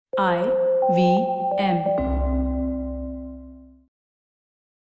IVM.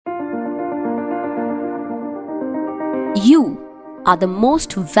 You are the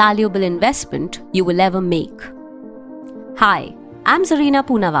most valuable investment you will ever make. Hi, I'm Zarina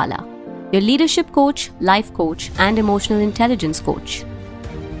Poonawalla, your leadership coach, life coach, and emotional intelligence coach.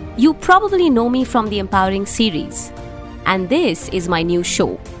 You probably know me from the Empowering series, and this is my new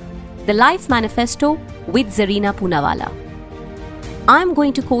show, The Life Manifesto with Zarina Poonawalla. I'm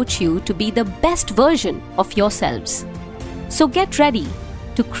going to coach you to be the best version of yourselves. So get ready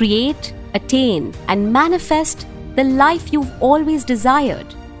to create, attain, and manifest the life you've always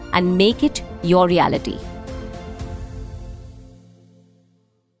desired and make it your reality.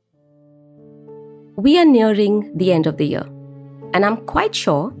 We are nearing the end of the year, and I'm quite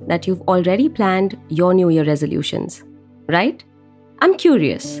sure that you've already planned your New Year resolutions, right? I'm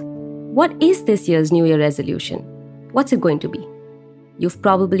curious, what is this year's New Year resolution? What's it going to be? You've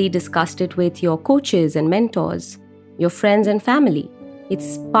probably discussed it with your coaches and mentors, your friends and family.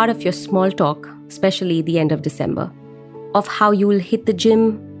 It's part of your small talk, especially the end of December, of how you will hit the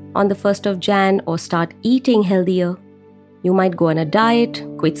gym on the 1st of Jan or start eating healthier. You might go on a diet,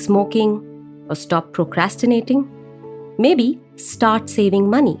 quit smoking, or stop procrastinating. Maybe start saving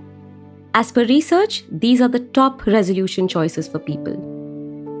money. As per research, these are the top resolution choices for people.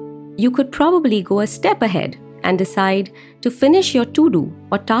 You could probably go a step ahead and decide to finish your to-do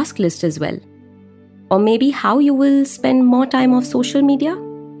or task list as well. Or maybe how you will spend more time off social media,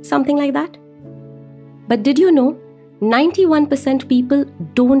 something like that. But did you know 91% people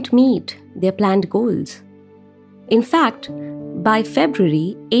don't meet their planned goals? In fact, by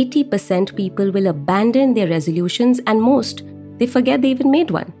February, 80% people will abandon their resolutions, and most, they forget they even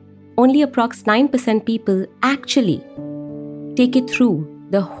made one. Only approx 9% people actually take it through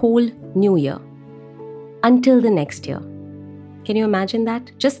the whole new year until the next year. Can you imagine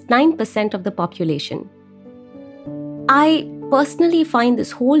that? Just 9% of the population. I personally find this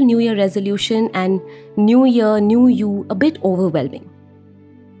whole New Year resolution and New Year, New You a bit overwhelming.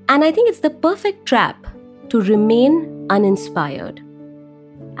 And I think it's the perfect trap to remain uninspired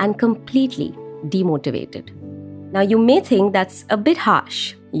and completely demotivated. Now, you may think that's a bit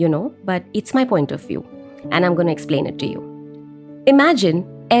harsh, but it's my point of view, and I'm going to explain it to you. Imagine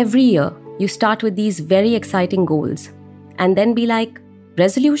every year you start with these very exciting goals and then be like,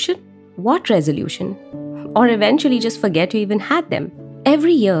 resolution? What resolution? Or eventually just forget you even had them.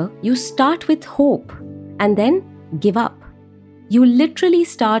 Every year you start with hope and then give up. You literally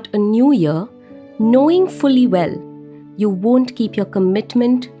start a new year knowing fully well you won't keep your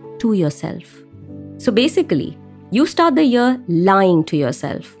commitment to yourself. So basically, you start the year lying to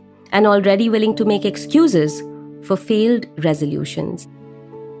yourself and already willing to make excuses for failed resolutions.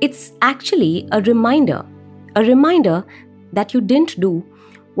 It's actually a reminder that you didn't do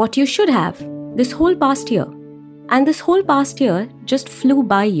what you should have this whole past year. And this whole past year just flew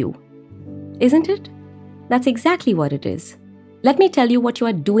by you. Isn't it? That's exactly what it is. Let me tell you what you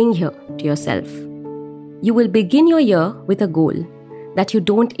are doing here to yourself. You will begin your year with a goal that you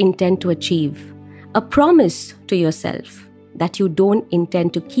don't intend to achieve, a promise to yourself that you don't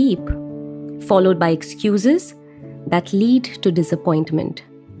intend to keep, followed by excuses that lead to disappointment.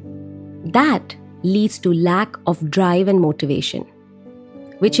 That leads to lack of drive and motivation,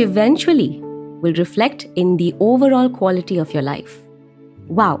 which eventually will reflect in the overall quality of your life.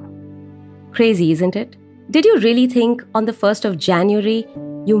 Wow. Crazy, isn't it? Did you really think on the 1st of January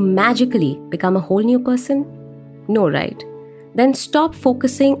you magically become a whole new person? No, right? Then stop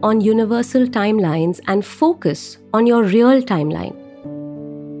focusing on universal timelines and focus on your real timeline.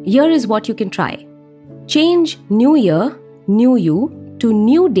 Here is what you can try. Change New Year, New You to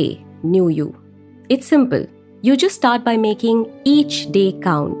New Day, New You. It's simple. You just start by making each day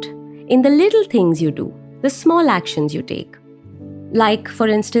count in the little things you do, the small actions you take. Like, for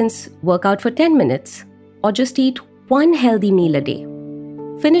instance, work out for 10 minutes or just eat one healthy meal a day.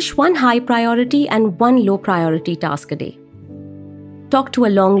 Finish one high priority and one low priority task a day. Talk to a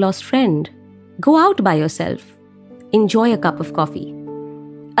long lost friend. Go out by yourself. Enjoy a cup of coffee.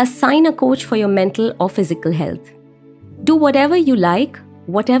 Assign a coach for your mental or physical health. Do whatever you like,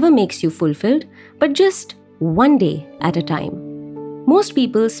 whatever makes you fulfilled, but just one day at a time. Most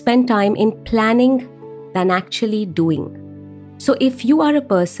people spend time in planning than actually doing. So if you are a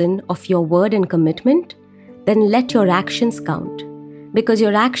person of your word and commitment, then let your actions count, because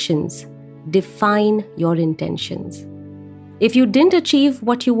your actions define your intentions. If you didn't achieve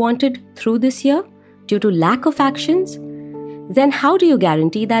what you wanted through this year due to lack of actions, then how do you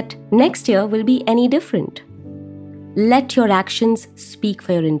guarantee that next year will be any different? Let your actions speak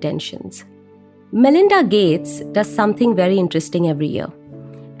for your intentions. Melinda Gates does something very interesting every year.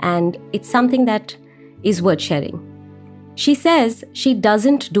 and it's something that is worth sharing. She says she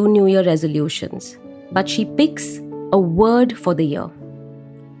doesn't do New Year resolutions, but she picks a word for the year.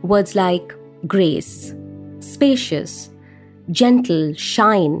 Words like grace, spacious, gentle,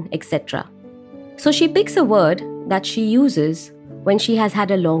 shine, etc. So she picks a word that she uses when she has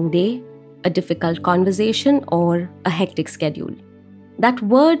had a long day, a difficult conversation, or a hectic schedule. That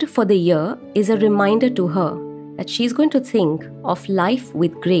word for the year is a reminder to her that she's going to think of life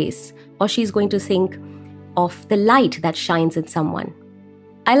with grace, or she's going to think of the light that shines in someone.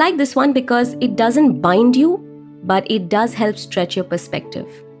 I like this one because it doesn't bind you, but it does help stretch your perspective.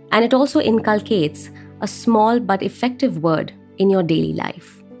 And it also inculcates a small but effective word in your daily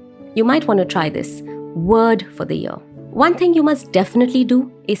life. You might want to try this word for the year. One thing you must definitely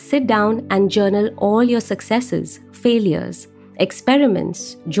do is sit down and journal all your successes, failures,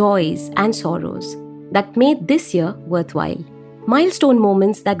 experiments, joys, and sorrows that made this year worthwhile. Milestone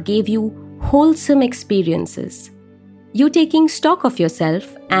moments that gave you wholesome experiences. You taking stock of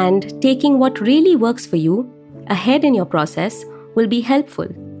yourself and taking what really works for you ahead in your process will be helpful,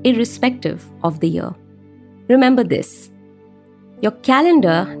 irrespective of the year. Remember this: your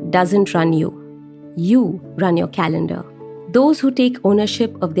calendar doesn't run you. You run your calendar. Those who take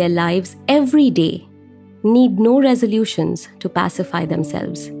ownership of their lives every day need no resolutions to pacify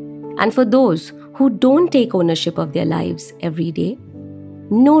themselves. And for those who don't take ownership of their lives every day,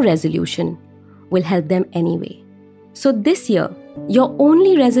 no resolution will help them anyway. So this year, your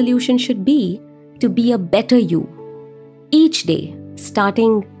only resolution should be to be a better you. Each day,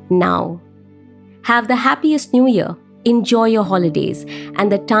 starting now. Have the happiest new year. Enjoy your holidays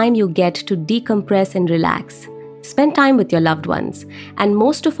and the time you get to decompress and relax. Spend time with your loved ones. And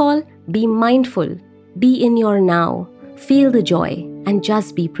most of all, be mindful. Be in your now. Feel the joy and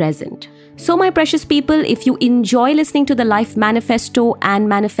just be present. So my precious people, if you enjoy listening to the Life Manifesto and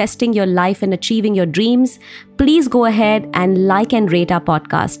manifesting your life and achieving your dreams, please go ahead and like and rate our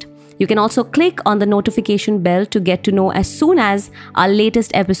podcast. You can also click on the notification bell to get to know as soon as our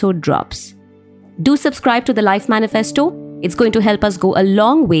latest episode drops. Do subscribe to the Life Manifesto. It's going to help us go a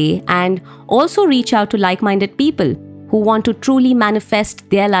long way and also reach out to like-minded people who want to truly manifest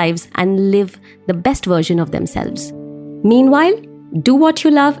their lives and live the best version of themselves. Meanwhile, do what you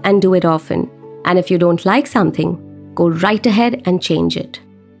love and do it often. And if you don't like something, go right ahead and change it.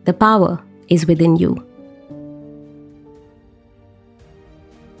 The power is within you.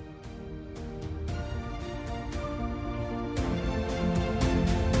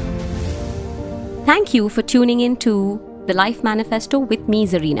 Thank you for tuning in to the Life Manifesto with me,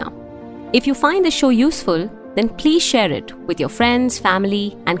 Zarina. If you find the show useful, then please share it with your friends,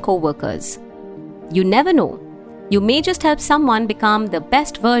 family, and co-workers. You never know. You may just help someone become the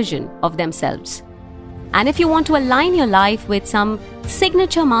best version of themselves. And if you want to align your life with some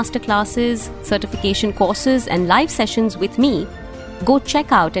signature masterclasses, certification courses, and live sessions with me, go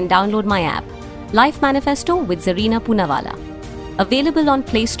check out and download my app, Life Manifesto with Zarina Poonawalla, available on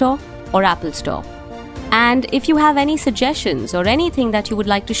Play Store or Apple Store. And if you have any suggestions or anything that you would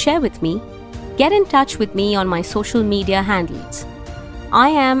like to share with me, get in touch with me on my social media handles. I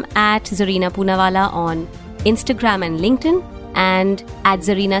am at Zarina Poonawalla on Instagram and LinkedIn, and at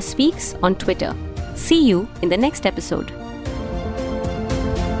Zarina Speaks on Twitter. See you in the next episode.